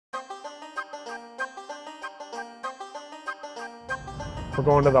We're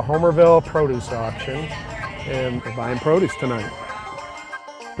going to the Homerville produce auction and we're buying produce tonight.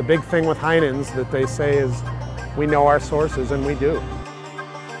 The big thing with Heinen's that they say is we know our sources, and we do.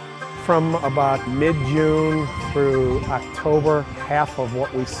 From about mid-June through October, half of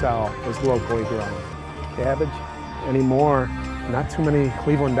what we sell is locally grown. Cabbage anymore, not too many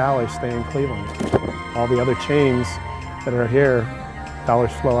Cleveland dollars stay in Cleveland. All the other chains that are here,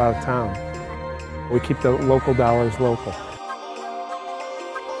 dollars flow out of town. We keep the local dollars local.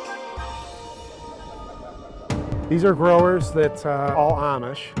 These are growers that are all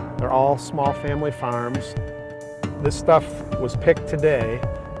Amish. They're all small family farms. This stuff was picked today.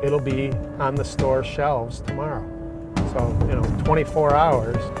 It'll be on the store shelves tomorrow. So, 24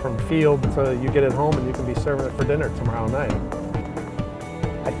 hours from field to you get it home and you can be serving it for dinner tomorrow night.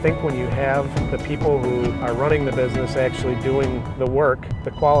 I think when you have the people who are running the business actually doing the work,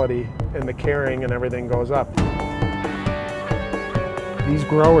 the quality and the caring and everything goes up. These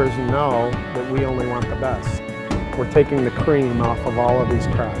growers know that we only want the best. We're taking the cream off of all of these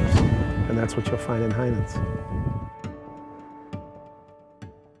crops, and that's what you'll find in Heinen's.